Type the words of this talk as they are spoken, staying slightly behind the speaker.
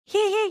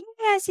Hey,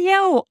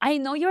 SEO! I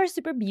know you're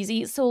super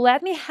busy, so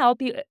let me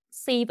help you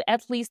save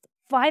at least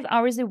 5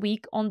 hours a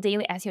week on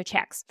daily SEO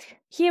checks.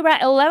 Here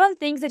are 11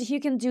 things that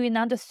you can do in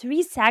under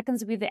 3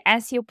 seconds with the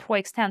SEO Pro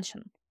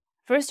extension.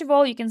 First of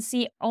all, you can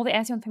see all the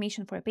SEO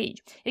information for a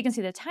page. You can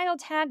see the title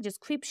tag,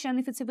 description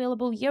if it's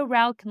available,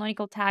 URL,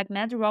 canonical tag,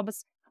 meta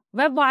robots,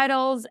 web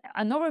vitals,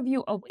 an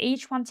overview of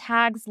H1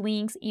 tags,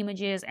 links,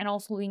 images, and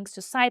also links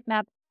to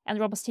sitemap and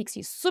robotics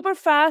is super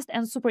fast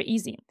and super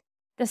easy.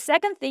 The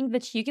second thing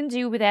that you can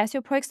do with the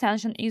SEO Pro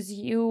extension is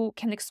you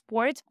can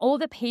export all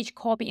the page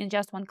copy in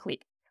just one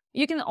click.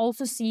 You can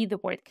also see the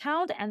word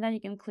count, and then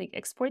you can click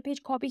export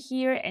page copy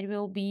here, and it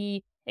will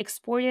be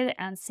exported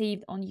and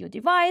saved on your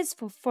device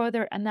for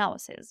further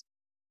analysis.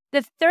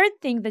 The third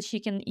thing that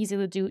you can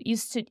easily do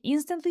is to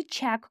instantly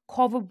check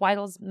cover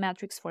vitals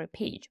metrics for a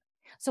page.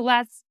 So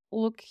let's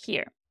look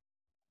here.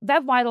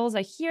 Web vitals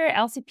are here,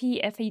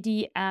 LCP,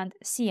 FAD, and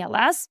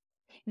CLS.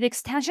 The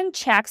extension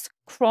checks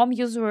Chrome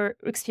user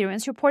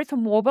experience report for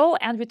mobile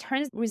and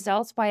returns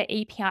results via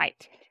API.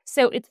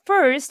 So at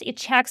first, it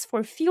checks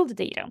for field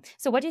data.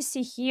 So what you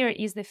see here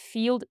is the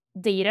field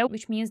data,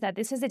 which means that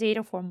this is the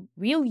data from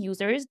real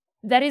users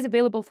that is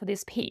available for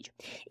this page.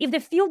 If the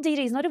field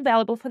data is not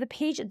available for the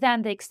page,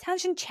 then the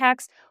extension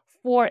checks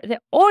for the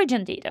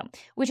origin data,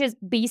 which is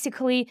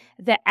basically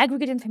the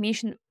aggregate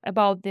information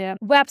about the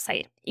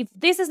website. If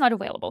this is not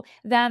available,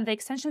 then the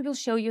extension will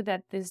show you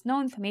that there's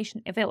no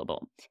information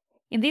available.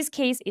 In this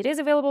case, it is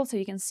available, so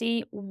you can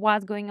see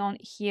what's going on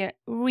here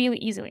really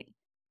easily.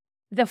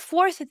 The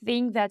fourth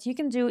thing that you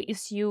can do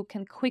is you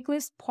can quickly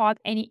spot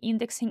any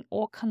indexing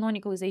or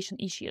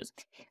canonicalization issues.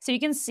 So you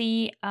can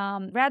see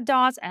red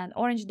dots and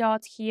orange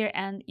dots here,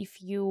 and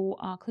if you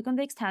click on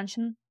the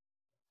extension,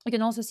 you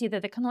can also see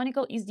that the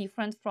canonical is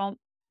different from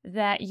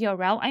the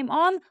URL I'm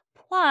on,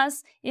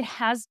 plus it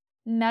has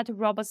meta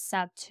robots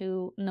set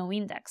to no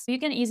index. You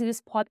can easily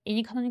spot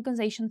any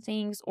canonicalization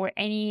things or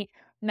any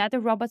meta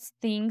robots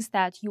things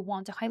that you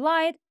want to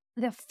highlight.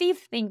 The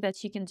fifth thing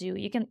that you can do,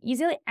 you can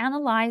easily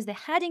analyze the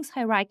headings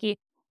hierarchy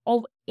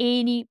of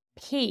any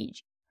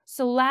page.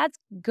 So let's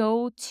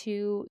go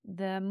to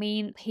the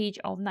main page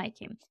of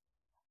Nike.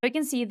 You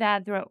can see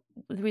that there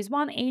is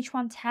one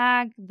H1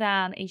 tag,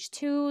 then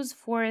H2s,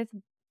 fourth,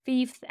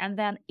 fifth, and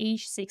then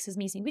H6 is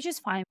missing, which is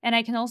fine. And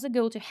I can also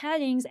go to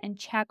headings and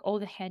check all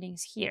the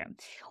headings here.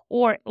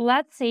 Or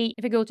let's say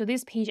if I go to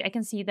this page, I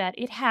can see that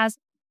it has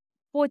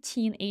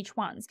 14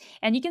 H1s.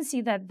 And you can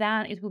see that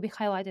then it will be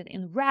highlighted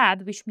in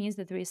red, which means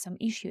that there is some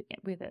issue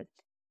with it.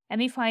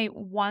 And if I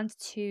want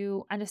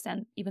to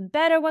understand even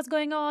better what's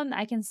going on,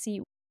 I can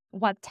see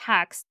what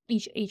tags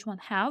each H1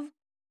 have,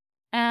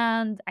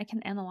 and I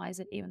can analyze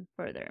it even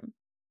further.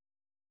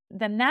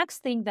 The next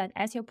thing that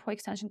SEO Pro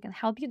extension can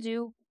help you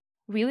do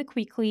really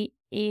quickly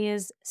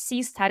is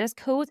see status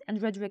codes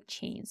and redirect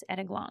chains at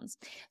a glance.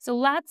 So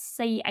let's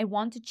say I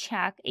want to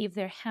check if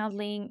they're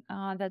handling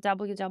the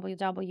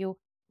www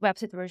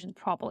website version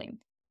properly.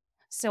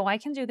 So I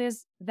can do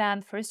this.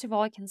 Then first of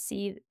all, I can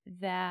see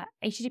the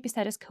HTTP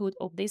status code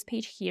of this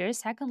page here.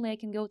 Secondly, I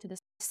can go to the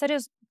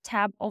status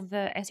tab of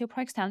the SEO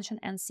Pro extension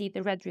and see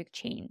the redirect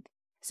chain.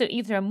 So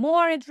if there are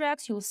more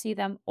redirects, you'll see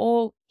them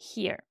all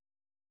here.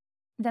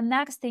 The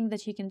next thing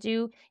that you can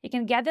do, you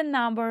can get the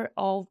number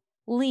of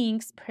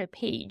links per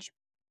page.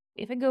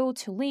 If I go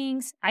to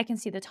links, I can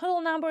see the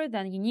total number,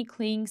 then unique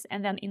links,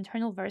 and then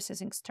internal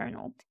versus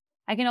external.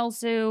 I can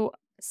also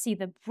see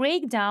the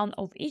breakdown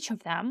of each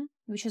of them,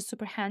 which is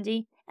super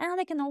handy. And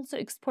I can also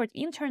export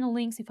internal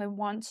links if I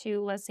want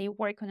to, let's say,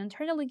 work on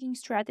internal linking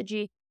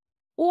strategy,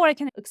 or I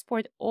can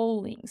export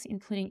all links,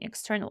 including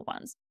external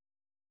ones.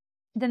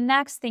 The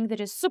next thing that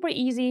is super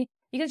easy,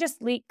 you can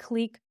just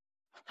click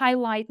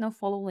highlight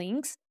nofollow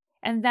links,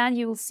 and then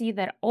you will see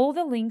that all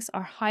the links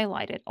are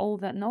highlighted. All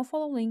the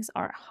nofollow links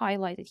are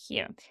highlighted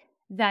here.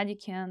 Then you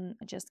can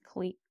just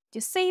click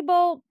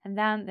disable, and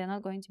then they're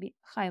not going to be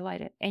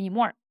highlighted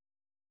anymore.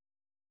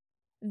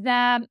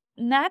 The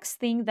next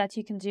thing that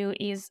you can do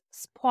is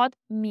spot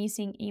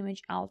missing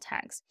image alt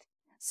tags.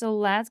 So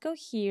let's go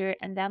here,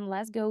 and then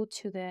let's go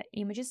to the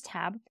images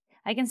tab.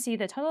 I can see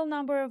the total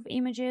number of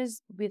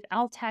images with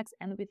alt tags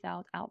and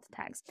without alt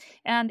tags.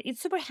 And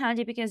it's super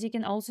handy because you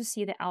can also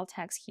see the alt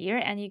tags here,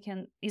 and you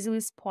can easily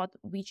spot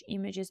which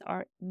images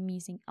are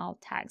missing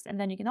alt tags. And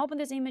then you can open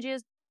these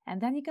images,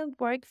 and then you can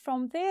work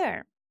from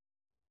there.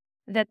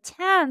 The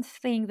 10th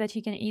thing that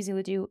you can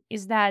easily do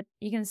is that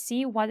you can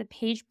see what a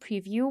page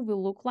preview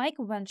will look like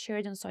when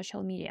shared on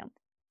social media.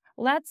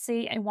 Let's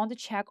say I want to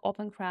check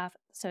Open Graph.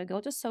 So I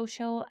go to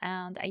social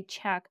and I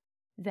check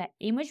the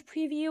image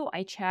preview,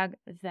 I check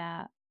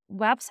the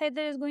website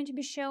that is going to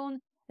be shown,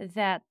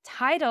 the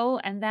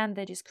title, and then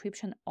the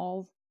description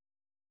of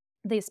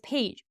this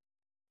page.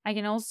 I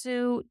can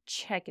also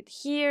check it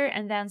here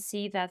and then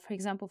see that, for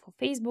example, for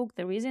Facebook,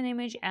 there is an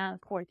image, and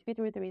for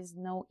Twitter, there is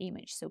no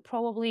image. So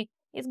probably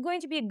it's going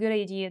to be a good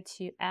idea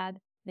to add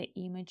the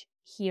image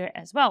here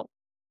as well.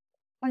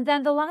 And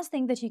then the last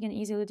thing that you can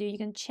easily do, you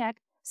can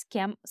check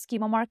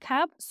schema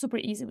markup super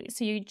easily.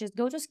 So you just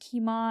go to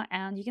schema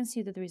and you can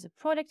see that there is a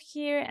product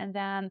here, and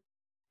then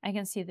I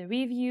can see the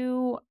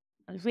review,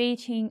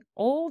 rating,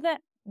 all the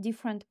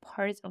different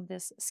parts of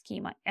this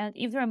schema. And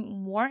if there are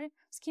more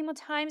schema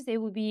types, they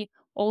will be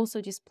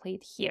also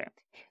displayed here.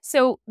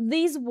 So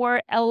these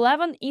were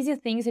 11 easy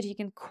things that you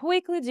can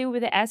quickly do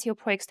with the SEO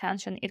Pro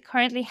extension. It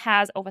currently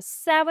has over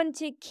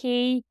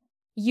 70K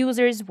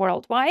users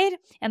worldwide,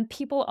 and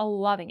people are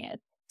loving it.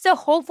 So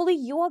hopefully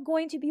you are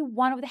going to be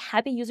one of the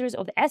happy users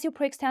of the SEO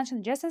Pro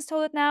extension. Just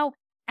install it now,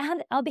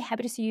 and I'll be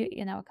happy to see you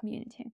in our community.